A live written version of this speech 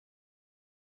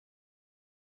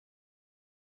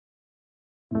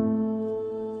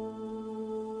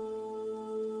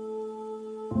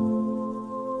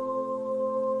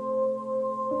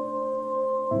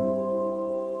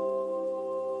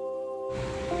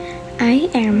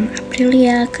I am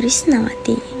Aprillia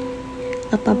Krisnawaty,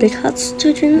 a public health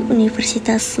student,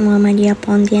 Universitas Muhammadiyah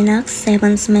Pontianak,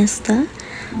 7th semester,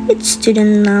 with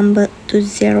student number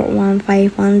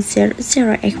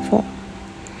 201510084,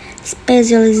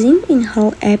 specializing in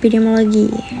health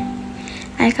epidemiology.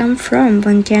 I come from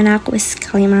Pontianak, West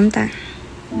Kalimantan.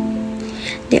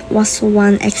 That was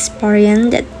one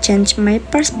experience that changed my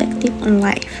perspective on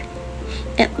life.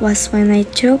 It was when I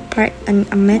took part in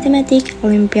a mathematics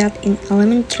Olympiad in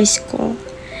elementary school.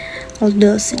 All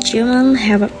those achievements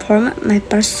have formed my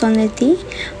personality,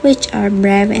 which are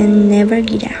brave and never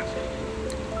give up.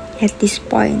 At this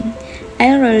point,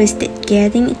 I realized that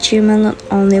getting achievement not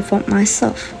only for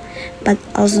myself, but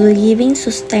also giving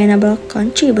sustainable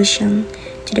contribution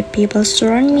to the people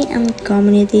surrounding me and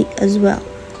community as well.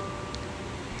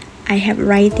 I have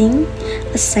writing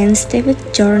a scientific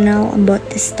journal about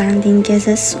the stunting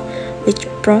cases, which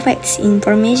provides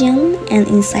information and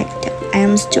insight that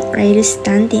aims to reduce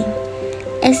stunting,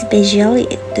 especially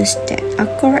those that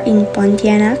occur in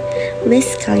Pontianak,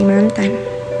 West Kalimantan.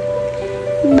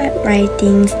 By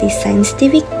writing this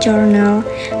scientific journal,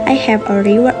 I have a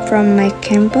reward from my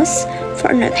campus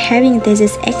for not having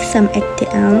thesis exam at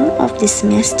the end of the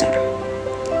semester.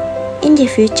 In the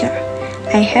future,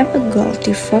 I have a goal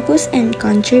to focus and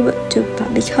contribute to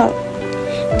public health.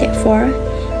 Therefore,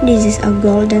 this is a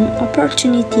golden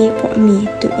opportunity for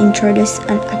me to introduce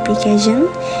an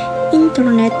application,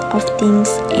 Internet of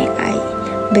Things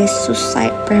AI-based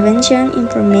suicide prevention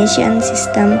information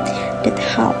system that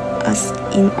help us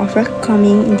in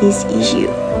overcoming this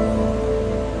issue.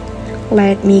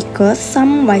 Let me quote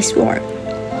some wise words.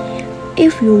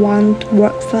 If you want to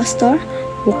work faster,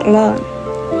 work alone.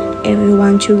 If you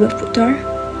want to go further,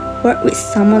 work with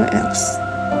someone else.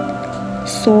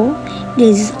 So,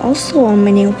 this is also a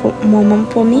meaningful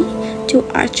moment for me to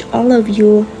urge all of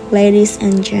you, ladies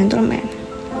and gentlemen,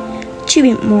 to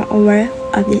be more aware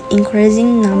of the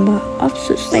increasing number of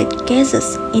suicide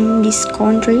cases in this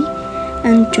country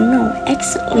and to know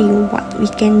exactly what we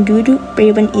can do to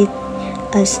prevent it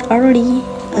as early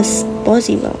as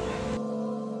possible.